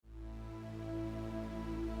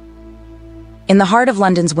In the heart of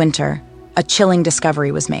London's winter, a chilling discovery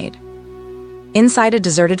was made. Inside a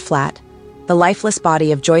deserted flat, the lifeless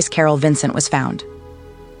body of Joyce Carol Vincent was found.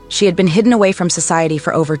 She had been hidden away from society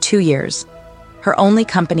for over 2 years, her only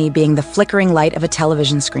company being the flickering light of a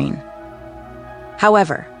television screen.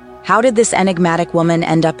 However, how did this enigmatic woman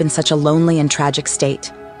end up in such a lonely and tragic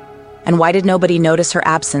state? And why did nobody notice her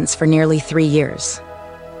absence for nearly 3 years?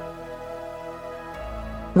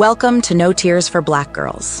 Welcome to No Tears for Black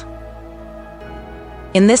Girls.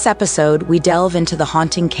 In this episode, we delve into the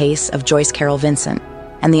haunting case of Joyce Carol Vincent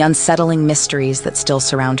and the unsettling mysteries that still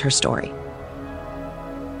surround her story.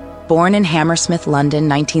 Born in Hammersmith, London,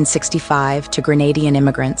 1965, to Grenadian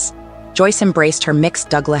immigrants, Joyce embraced her mixed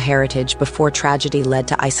Douglas heritage before tragedy led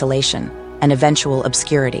to isolation and eventual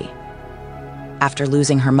obscurity. After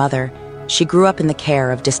losing her mother, she grew up in the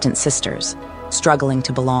care of distant sisters, struggling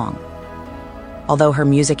to belong. Although her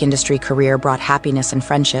music industry career brought happiness and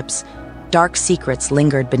friendships, dark secrets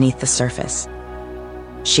lingered beneath the surface.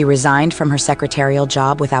 She resigned from her secretarial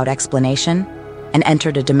job without explanation and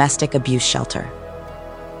entered a domestic abuse shelter.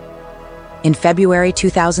 In February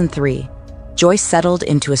 2003, Joyce settled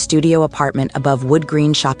into a studio apartment above Wood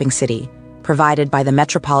Green Shopping City, provided by the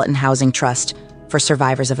Metropolitan Housing Trust for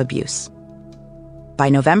survivors of abuse. By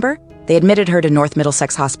November, they admitted her to North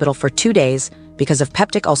Middlesex Hospital for 2 days because of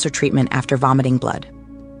peptic ulcer treatment after vomiting blood.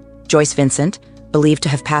 Joyce Vincent, believed to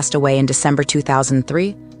have passed away in December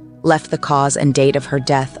 2003, left the cause and date of her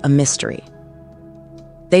death a mystery.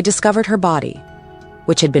 They discovered her body,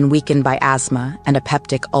 which had been weakened by asthma and a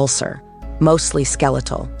peptic ulcer, mostly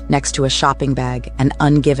skeletal, next to a shopping bag and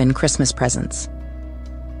ungiven Christmas presents.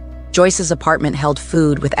 Joyce's apartment held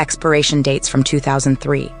food with expiration dates from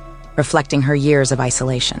 2003, reflecting her years of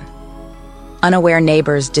isolation. Unaware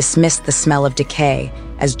neighbors dismissed the smell of decay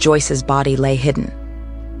as Joyce's body lay hidden.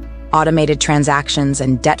 Automated transactions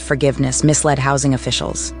and debt forgiveness misled housing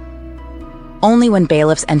officials. Only when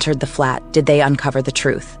bailiffs entered the flat did they uncover the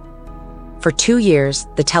truth. For 2 years,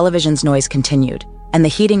 the television's noise continued, and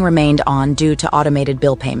the heating remained on due to automated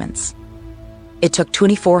bill payments. It took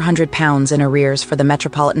 £2,400 in arrears for the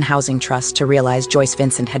Metropolitan Housing Trust to realize Joyce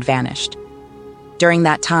Vincent had vanished. During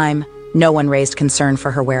that time, no one raised concern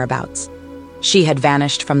for her whereabouts. She had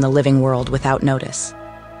vanished from the living world without notice.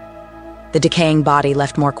 The decaying body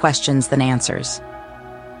left more questions than answers.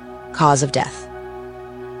 Cause of death: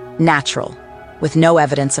 natural, with no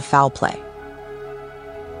evidence of foul play.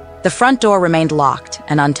 The front door remained locked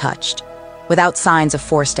and untouched, without signs of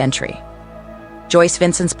forced entry. Joyce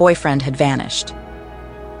Vincent's boyfriend had vanished.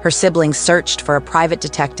 Her siblings searched for a private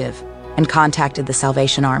detective and contacted the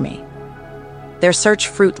Salvation Army. Their search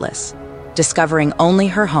fruitless, discovering only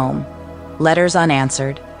her home, letters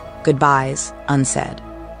unanswered, goodbyes unsaid.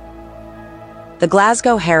 The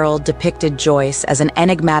Glasgow Herald depicted Joyce as an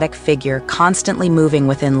enigmatic figure constantly moving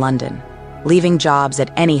within London, leaving jobs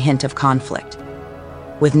at any hint of conflict.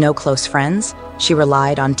 With no close friends, she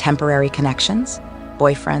relied on temporary connections,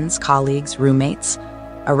 boyfriends, colleagues, roommates,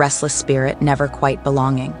 a restless spirit never quite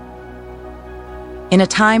belonging. In a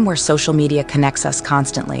time where social media connects us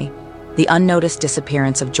constantly, the unnoticed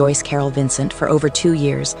disappearance of Joyce Carol Vincent for over 2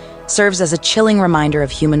 years serves as a chilling reminder of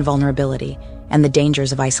human vulnerability and the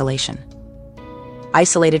dangers of isolation.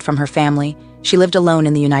 Isolated from her family, she lived alone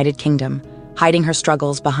in the United Kingdom, hiding her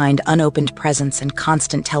struggles behind unopened presents and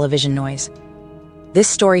constant television noise. This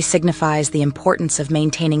story signifies the importance of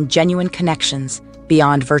maintaining genuine connections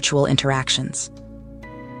beyond virtual interactions.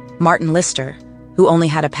 Martin Lister, who only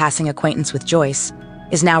had a passing acquaintance with Joyce,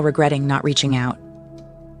 is now regretting not reaching out.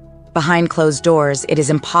 Behind closed doors, it is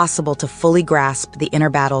impossible to fully grasp the inner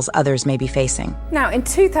battles others may be facing. Now, in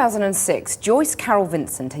 2006, Joyce Carol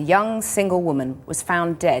Vincent, a young single woman, was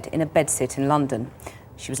found dead in a bedsit in London.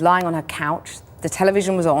 She was lying on her couch, the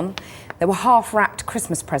television was on, there were half-wrapped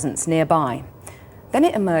Christmas presents nearby. Then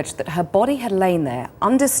it emerged that her body had lain there,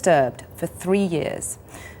 undisturbed, for 3 years.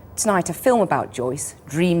 Tonight, a film about Joyce,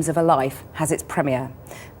 Dreams of a Life, has its premiere.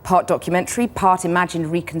 Part documentary, part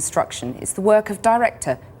imagined reconstruction. It's the work of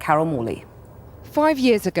director Carol Morley. 5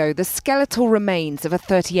 years ago, the skeletal remains of a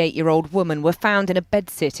 38-year-old woman were found in a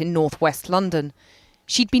bedsit in northwest London.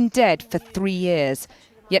 She'd been dead for 3 years,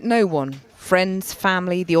 yet no one, friends,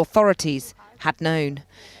 family, the authorities, had known.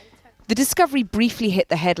 The discovery briefly hit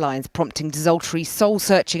the headlines, prompting desultory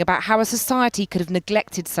soul-searching about how a society could have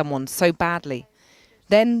neglected someone so badly.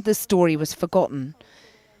 Then the story was forgotten.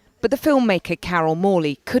 But the filmmaker Carol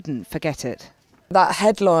Morley couldn't forget it. That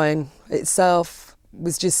headline itself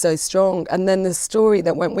was just so strong. And then the story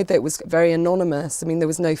that went with it was very anonymous. I mean, there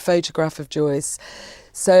was no photograph of Joyce.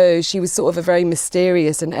 So she was sort of a very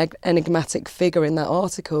mysterious and enigmatic figure in that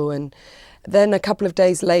article. And then a couple of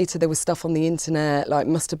days later, there was stuff on the internet, like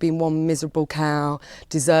must have been one miserable cow,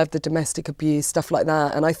 deserved the domestic abuse, stuff like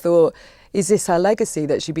that. And I thought, is this her legacy,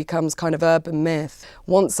 that she becomes kind of urban myth?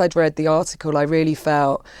 Once I'd read the article, I really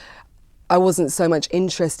felt I wasn't so much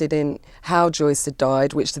interested in how Joyce had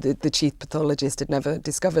died, which the chief pathologist had never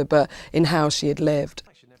discovered, but in how she had lived.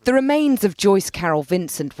 The remains of Joyce Carol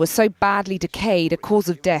Vincent were so badly decayed a cause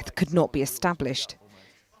of death could not be established.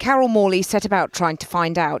 Carol Morley set about trying to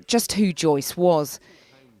find out just who Joyce was.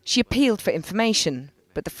 She appealed for information,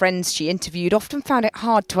 but the friends she interviewed often found it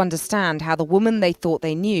hard to understand how the woman they thought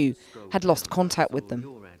they knew had lost contact with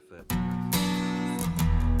them.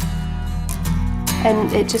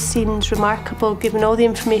 And it just seemed remarkable, given all the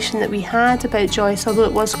information that we had about Joyce, although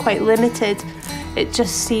it was quite limited. It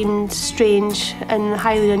just seemed strange and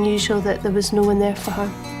highly unusual that there was no one there for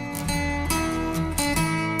her.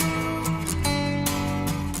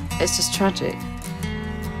 It's just tragic,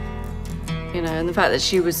 you know, and the fact that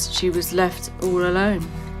she was left all alone.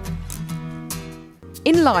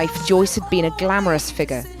 In life, Joyce had been a glamorous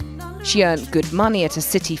figure. She earned good money at a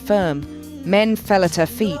city firm. Men fell at her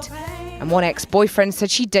feet. And one ex-boyfriend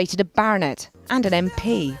said she dated a baronet and an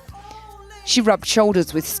MP. She rubbed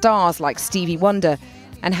shoulders with stars like Stevie Wonder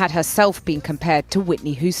and had herself been compared to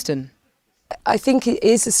Whitney Houston. I think it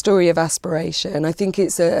is a story of aspiration. I think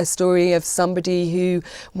it's a story of somebody who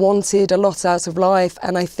wanted a lot out of life,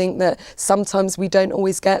 and I think that sometimes we don't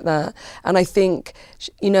always get that. And I think,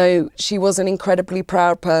 you know, she was an incredibly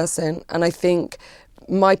proud person, and I think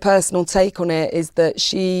my personal take on it is that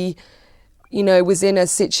she, you know, was in a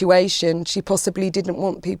situation she possibly didn't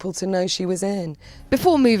want people to know she was in.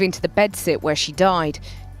 Before moving to the bedsit where she died,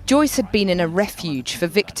 Joyce had been in a refuge for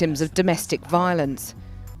victims of domestic violence.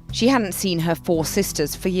 She hadn't seen her 4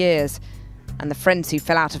 sisters for years, and the friends who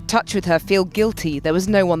fell out of touch with her feel guilty there was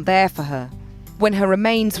no one there for her. When her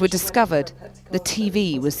remains were discovered, the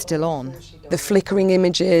TV was still on. The flickering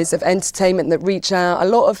images of entertainment that reach out. A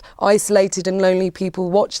lot of isolated and lonely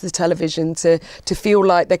people watch the television to feel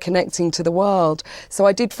like they're connecting to the world. So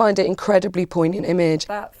I did find it an incredibly poignant image.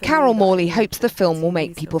 Carol Morley hopes the film will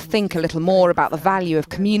make people think a little more about the value of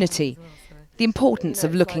community, the importance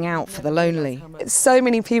of looking out for the lonely. So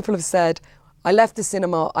many people have said, I left the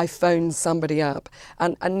cinema, I phoned somebody up.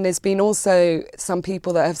 And there's been also some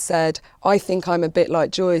people that have said, I think I'm a bit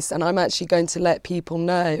like Joyce and I'm actually going to let people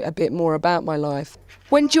know a bit more about my life.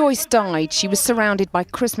 When Joyce died, she was surrounded by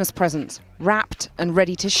Christmas presents, wrapped and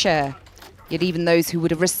ready to share. Yet even those who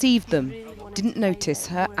would have received them didn't notice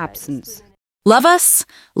her absence. Love us?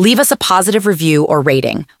 Leave us a positive review or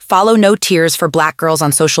rating. Follow No Tears for Black Girls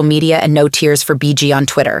on social media and No Tears for BG on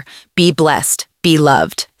Twitter. Be blessed. Be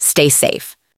loved. Stay safe.